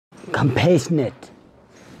compassionate,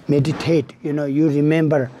 meditate. You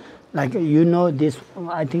remember, like this.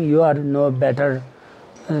 I think you are know better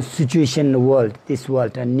situation in the world, this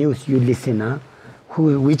world, and news you listen.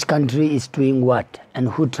 Which country is doing what, and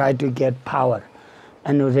who try to get power,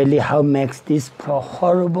 and really how makes this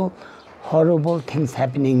horrible, horrible things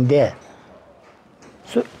happening there.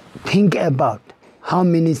 So think about how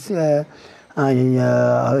many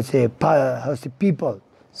people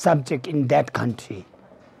subject in that country,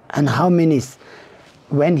 and how many,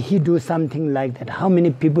 when he do something like that, how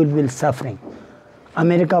many people will suffering.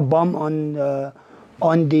 America bomb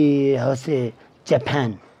on the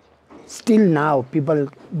Japan. Still now people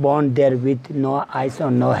born there with no eyes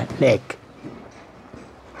or no leg.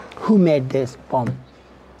 Who made this bomb?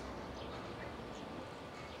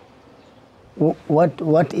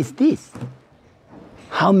 What is this?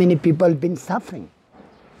 How many people been suffering?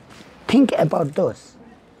 Think about those,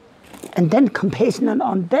 and then compassion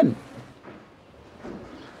on them.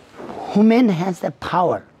 Human has the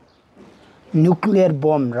power. Nuclear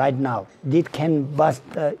bomb right now, it can bust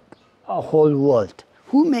a whole world.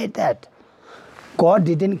 Who made that? God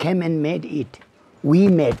didn't come and made it. We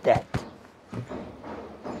made that.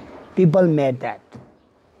 People made that.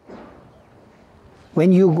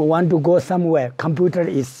 When you want to go somewhere, computer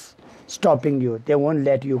is stopping you. They won't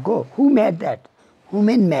let you go. Who made that?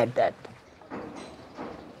 Human made that.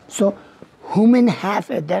 So human have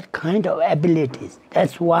that kind of abilities.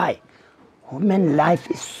 That's why human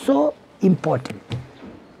life is so important.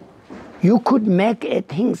 You could make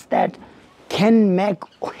things that can make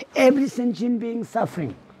every sentient being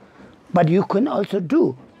suffering, but you can also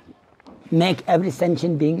make every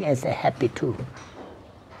sentient being as a happy too.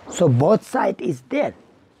 So both sides is there.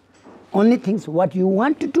 Only things what you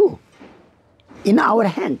want to do in our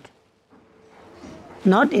hand,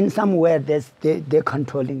 not in somewhere they're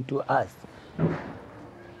controlling to us.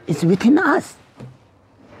 It's within us.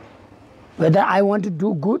 Whether I want to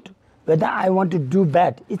do good, whether I want to do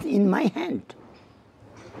bad, it's in my hand.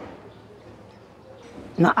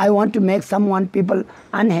 Now I want to make people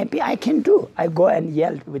unhappy, I can do. I go and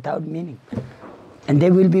yell without meaning. And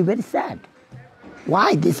they will be very sad.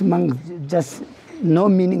 Why this monk just no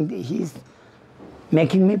meaning, he's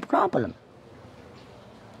making me problem.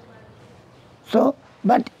 So,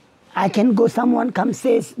 but I can go, someone comes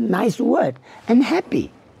says nice word and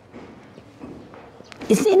happy.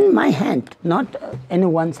 It's in my hand, not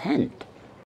anyone's hand.